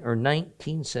 18 or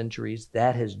 19 centuries,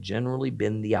 that has generally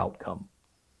been the outcome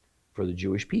for the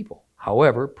Jewish people.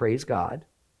 However, praise God,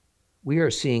 we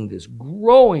are seeing this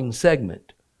growing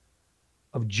segment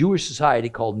of Jewish society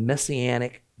called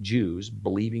Messianic Jews,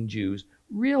 believing Jews,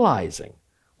 realizing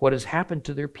what has happened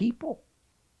to their people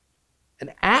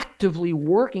and actively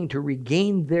working to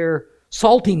regain their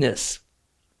saltiness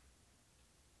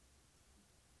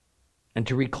and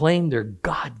to reclaim their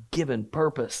God-given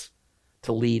purpose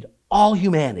to lead all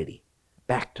humanity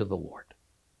back to the Lord.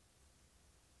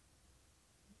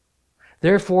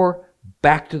 Therefore,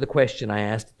 back to the question I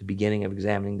asked at the beginning of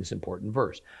examining this important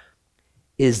verse.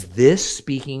 Is this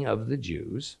speaking of the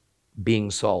Jews being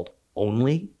salt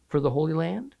only for the Holy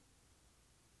Land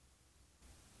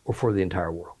or for the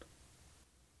entire world?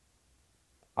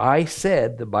 I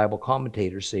said the Bible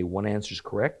commentators say one answer is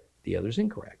correct, the other is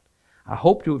incorrect. I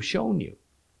hope to have shown you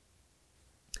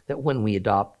that when we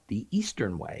adopt the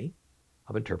Eastern way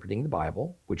of interpreting the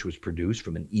Bible, which was produced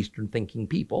from an Eastern thinking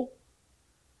people,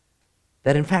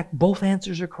 that in fact both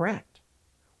answers are correct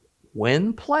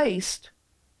when placed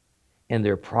in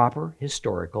their proper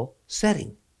historical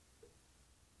setting.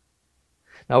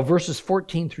 Now, verses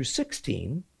 14 through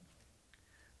 16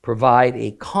 provide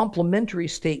a complementary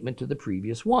statement to the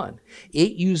previous one.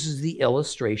 It uses the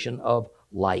illustration of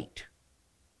light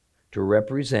to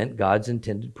represent God's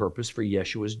intended purpose for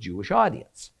Yeshua's Jewish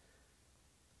audience.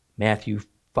 Matthew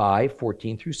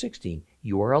 5:14 through 16.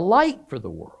 You are a light for the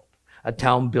world. A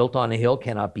town built on a hill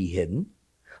cannot be hidden.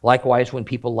 Likewise, when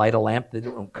people light a lamp, they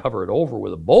don't cover it over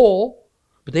with a bowl,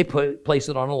 but they place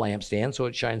it on a lampstand so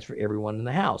it shines for everyone in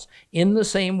the house. In the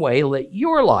same way, let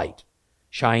your light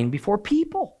shine before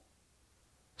people,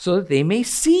 so that they may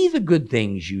see the good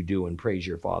things you do and praise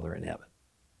your Father in heaven.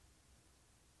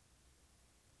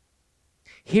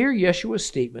 Here, Yeshua's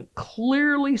statement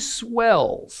clearly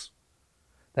swells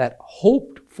that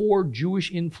hoped-for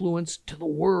Jewish influence to the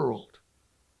world.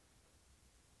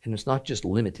 And it's not just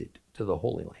limited to the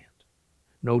Holy Land.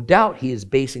 No doubt he is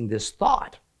basing this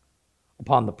thought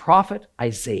upon the prophet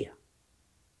Isaiah,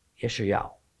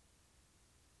 Yeshayahu,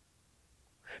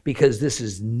 because this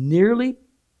is nearly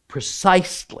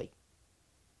precisely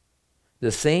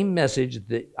the same message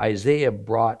that Isaiah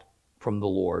brought from the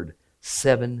Lord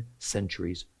 7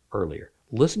 centuries earlier.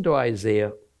 Listen to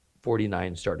Isaiah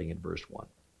 49, starting at verse 1.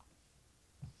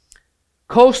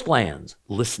 Coastlands,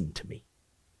 listen to me.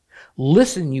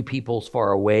 Listen, you peoples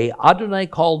far away. Adonai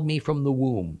called me from the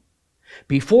womb.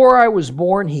 Before I was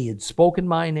born, he had spoken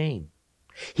my name.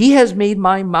 He has made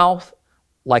my mouth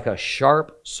like a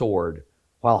sharp sword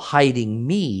while hiding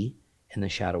me in the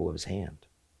shadow of his hand.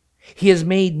 He has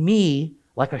made me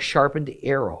like a sharpened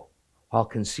arrow while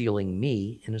concealing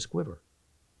me in his quiver.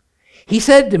 He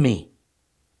said to me,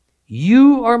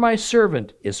 you are my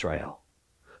servant, Israel,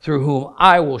 through whom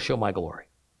I will show my glory.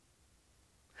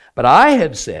 But I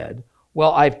have said,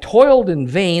 well, I've toiled in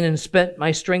vain and spent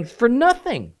my strength for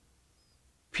nothing.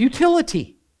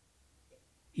 Futility.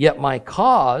 Yet my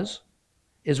cause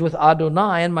is with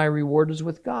Adonai and my reward is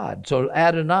with God. So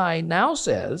Adonai now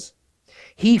says,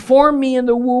 he formed me in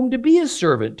the womb to be his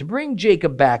servant, to bring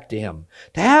Jacob back to him,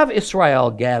 to have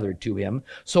Israel gathered to him,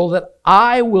 so that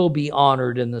I will be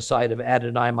honored in the sight of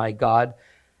Adonai my God,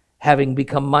 having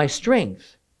become my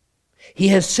strength. He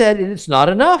has said it is not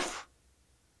enough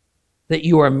that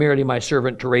you are merely my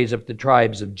servant to raise up the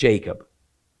tribes of Jacob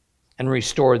and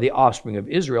restore the offspring of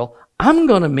Israel. I'm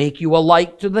going to make you a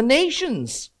light to the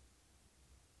nations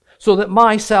so that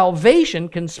my salvation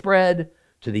can spread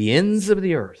to the ends of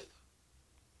the earth.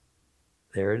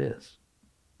 There it is.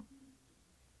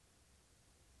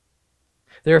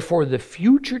 Therefore, the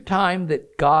future time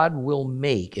that God will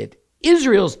make it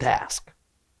Israel's task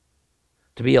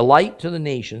to be a light to the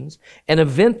nations, an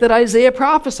event that Isaiah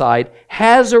prophesied,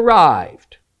 has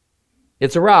arrived.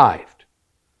 It's arrived,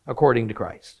 according to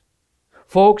Christ.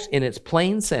 Folks, in its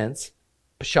plain sense,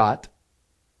 pshat,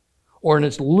 or in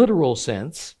its literal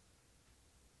sense,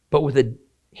 but with a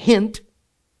hint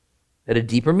at a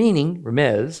deeper meaning,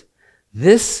 remez,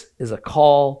 this is a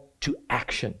call to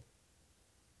action.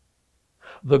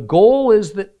 The goal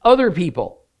is that other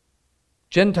people,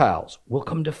 Gentiles, will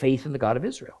come to faith in the God of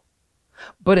Israel.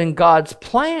 But in God's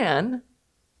plan,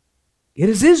 it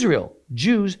is Israel,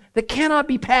 Jews, that cannot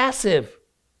be passive,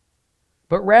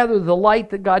 but rather the light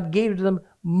that God gave to them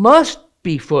must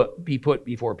be put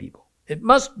before people. It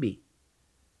must be.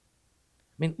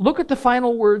 I mean, look at the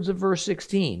final words of verse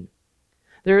 16.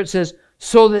 There it says,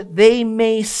 so that they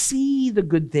may see the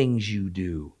good things you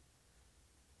do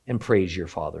and praise your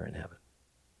Father in heaven.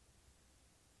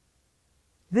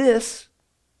 This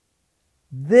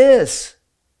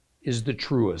is the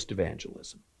truest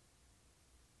evangelism.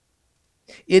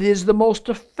 It is the most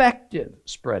effective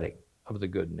spreading of the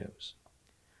good news.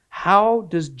 How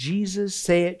does Jesus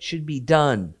say it should be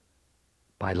done?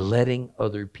 By letting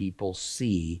other people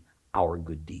see our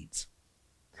good deeds.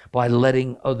 By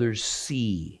letting others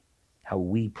see how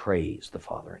we praise the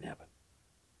Father in heaven.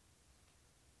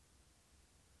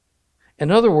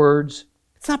 In other words,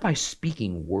 it's not by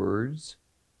speaking words,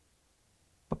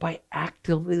 but by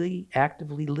actively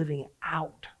living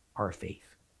out our faith.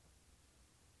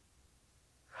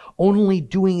 Only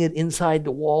doing it inside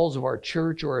the walls of our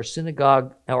church or our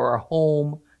synagogue or our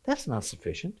home, that's not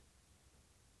sufficient.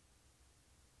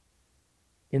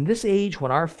 In this age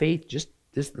when our faith just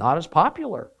is not as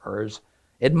popular or as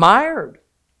admired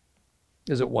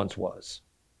as it once was.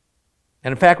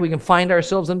 And in fact, we can find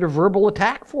ourselves under verbal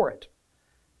attack for it.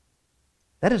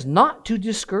 That is not to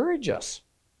discourage us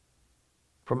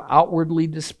from outwardly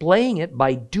displaying it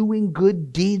by doing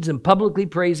good deeds and publicly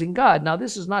praising God. Now,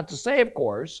 this is not to say, of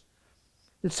course,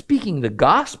 that speaking the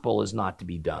gospel is not to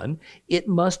be done. It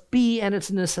must be, and it's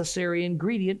a necessary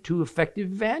ingredient to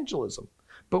effective evangelism.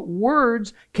 But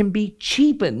words can be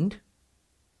cheapened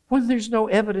when there's no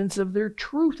evidence of their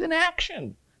truth in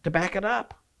action to back it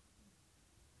up.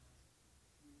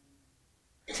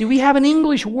 See, we have an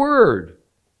English word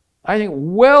I think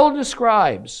well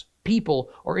describes people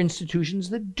or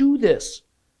institutions that do this.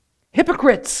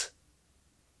 Hypocrites.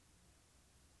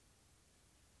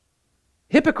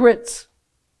 Hypocrites.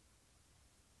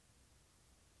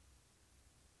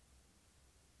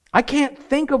 I can't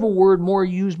think of a word more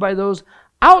used by those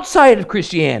outside of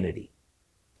Christianity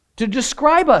to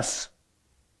describe us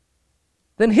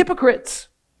than hypocrites.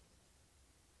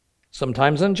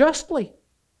 Sometimes unjustly,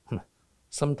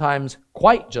 sometimes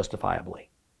quite justifiably.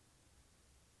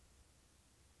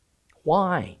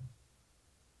 Why?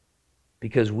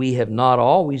 Because we have not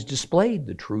always displayed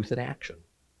the truth in action.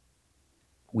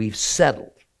 We've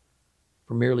settled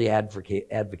for merely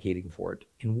advocating for it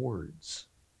in words.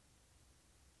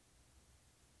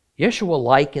 Yeshua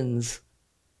likens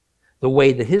the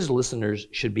way that his listeners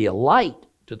should be a light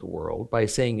to the world by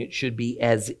saying it should be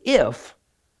as if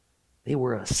they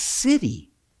were a city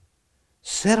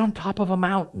set on top of a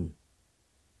mountain.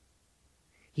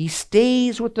 He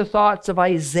stays with the thoughts of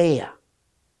Isaiah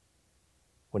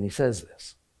when he says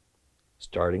this,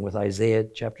 starting with Isaiah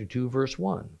chapter 2, verse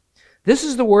 1. This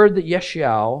is the word that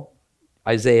Yeshayahu,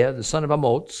 Isaiah, the son of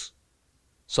Amoz,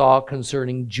 saw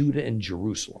concerning Judah and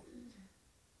Jerusalem.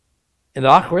 In the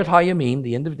Acharit HaYamim,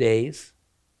 the end of days,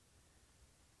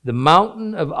 the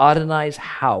mountain of Adonai's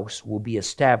house will be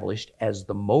established as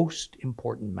the most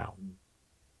important mountain.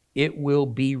 It will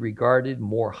be regarded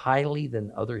more highly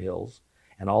than other hills,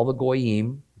 and all the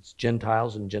Goyim,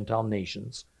 Gentiles and Gentile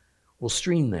nations, will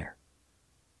stream there.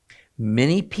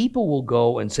 Many people will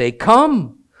go and say,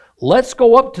 "Come, let's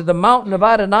go up to the mountain of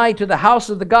Adonai, to the house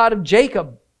of the God of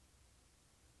Jacob.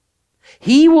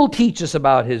 He will teach us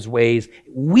about his ways.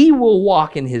 We will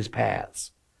walk in his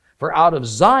paths. For out of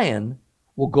Zion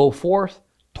will go forth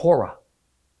Torah,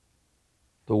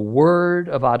 the word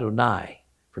of Adonai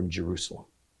from Jerusalem.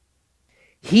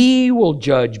 He will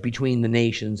judge between the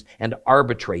nations and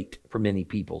arbitrate for many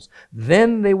peoples.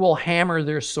 Then they will hammer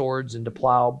their swords into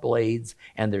plow blades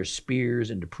and their spears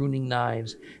into pruning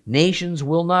knives. Nations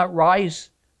will not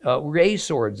raise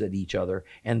swords at each other,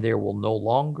 and they will no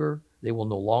longer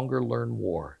learn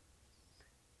war.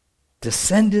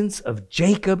 Descendants of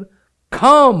Jacob,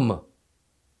 come.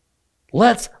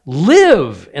 Let's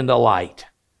live in the light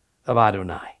of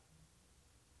Adonai."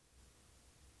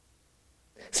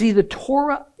 See, the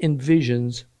Torah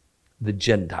envisions the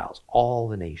Gentiles, all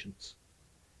the nations,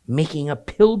 making a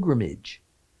pilgrimage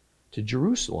to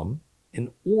Jerusalem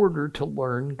in order to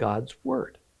learn God's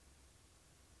word.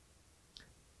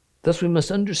 Thus, we must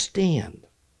understand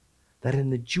that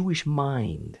in the Jewish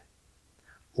mind,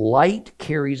 light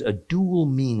carries a dual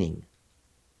meaning,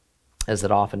 as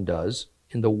it often does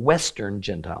in the Western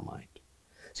Gentile mind.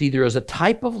 See, there is a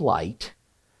type of light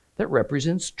that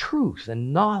represents truth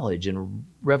and knowledge and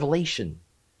revelation.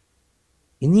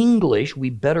 In English,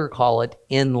 we better call it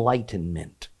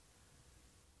enlightenment.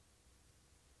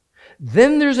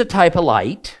 Then there's a type of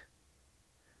light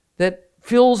that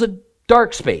fills a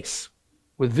dark space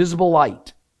with visible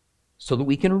light so that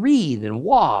we can read and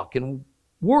walk and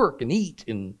work and eat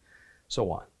and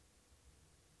so on.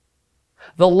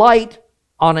 The light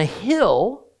on a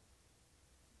hill,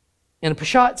 in a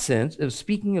Peshat sense, is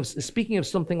speaking of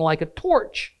something like a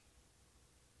torch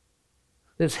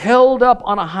that's held up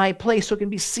on a high place so it can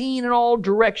be seen in all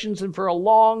directions and for a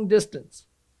long distance,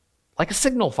 like a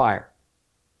signal fire.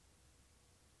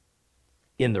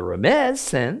 In the Remez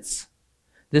sense,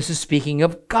 this is speaking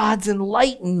of God's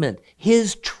enlightenment,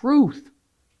 his truth.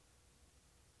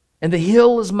 And the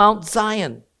hill is Mount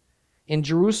Zion, in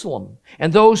Jerusalem.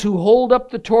 And those who hold up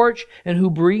the torch and who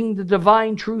bring the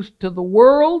divine truth to the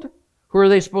world, who are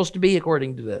they supposed to be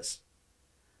according to this?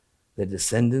 The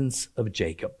descendants of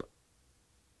Jacob,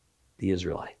 the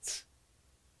Israelites.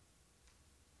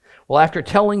 Well, after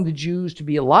telling the Jews to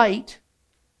be a light,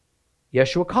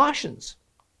 Yeshua cautions.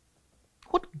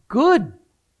 What good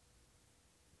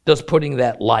does putting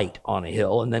that light on a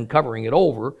hill and then covering it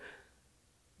over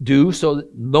do so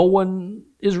that no one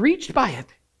is reached by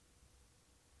it?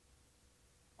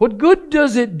 What good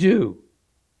does it do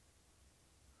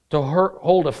to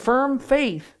hold a firm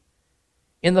faith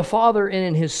in the Father and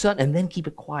in His Son and then keep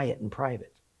it quiet and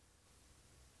private?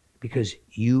 Because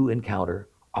you encounter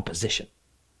opposition.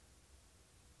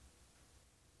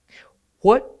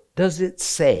 What does it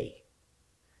say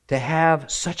to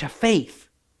have such a faith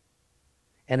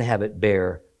and have it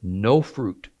bear no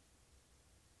fruit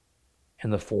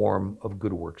in the form of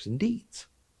good works and deeds?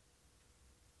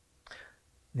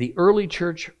 The early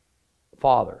church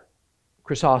father,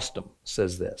 Chrysostom,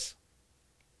 says this: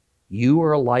 "You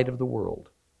are a light of the world,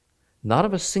 not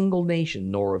of a single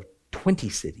nation nor of 20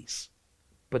 cities,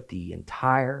 but the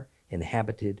entire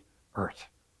inhabited earth.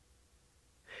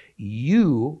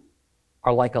 You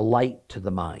are like a light to the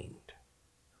mind,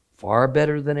 far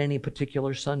better than any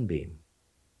particular sunbeam.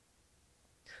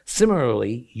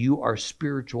 Similarly, you are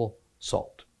spiritual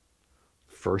salt.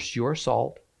 First you are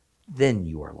salt, then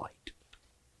you are light."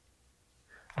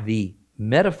 The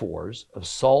metaphors of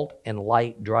salt and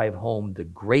light drive home the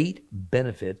great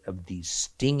benefit of these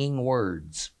stinging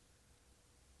words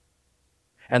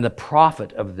and the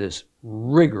profit of this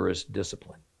rigorous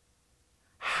discipline.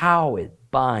 How it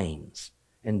binds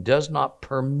and does not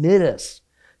permit us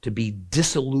to be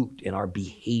dissolute in our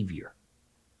behavior.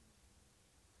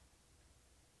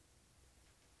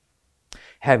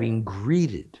 Having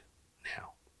greeted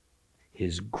now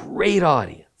His great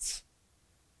audience,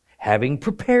 having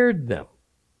prepared them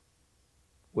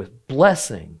with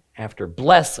blessing after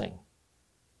blessing,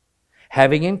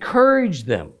 having encouraged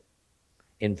them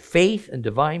in faith and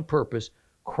divine purpose,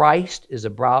 Christ is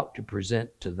about to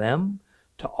present to them,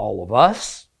 to all of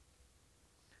us,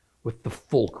 with the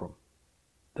fulcrum,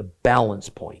 the balance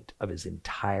point of His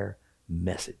entire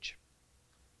message.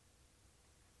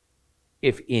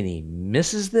 If any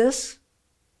misses this,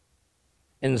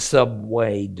 in some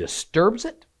way disturbs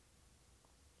it,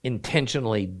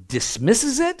 intentionally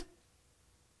dismisses it,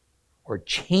 or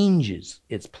changes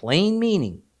its plain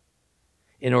meaning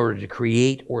in order to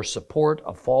create or support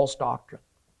a false doctrine,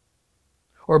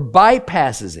 or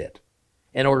bypasses it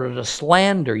in order to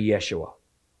slander Yeshua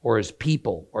or His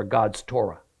people or God's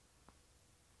Torah,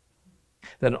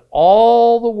 then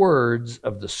all the words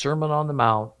of the Sermon on the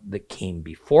Mount that came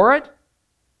before it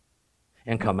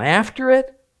and come after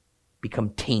it become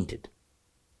tainted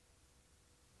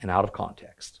and out of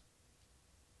context.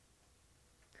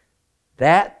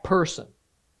 That person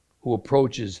who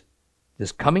approaches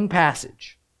this coming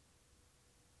passage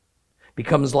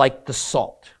becomes like the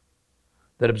salt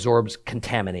that absorbs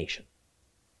contamination,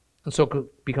 and so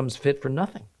becomes fit for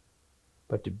nothing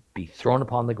but to be thrown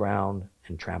upon the ground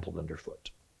and trampled underfoot.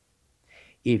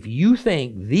 If you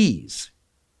think these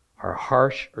are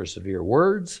harsh or severe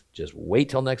words, just wait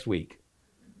till next week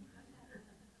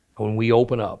when we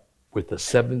open up with the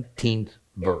 17th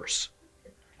verse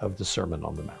of the Sermon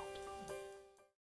on the Mount.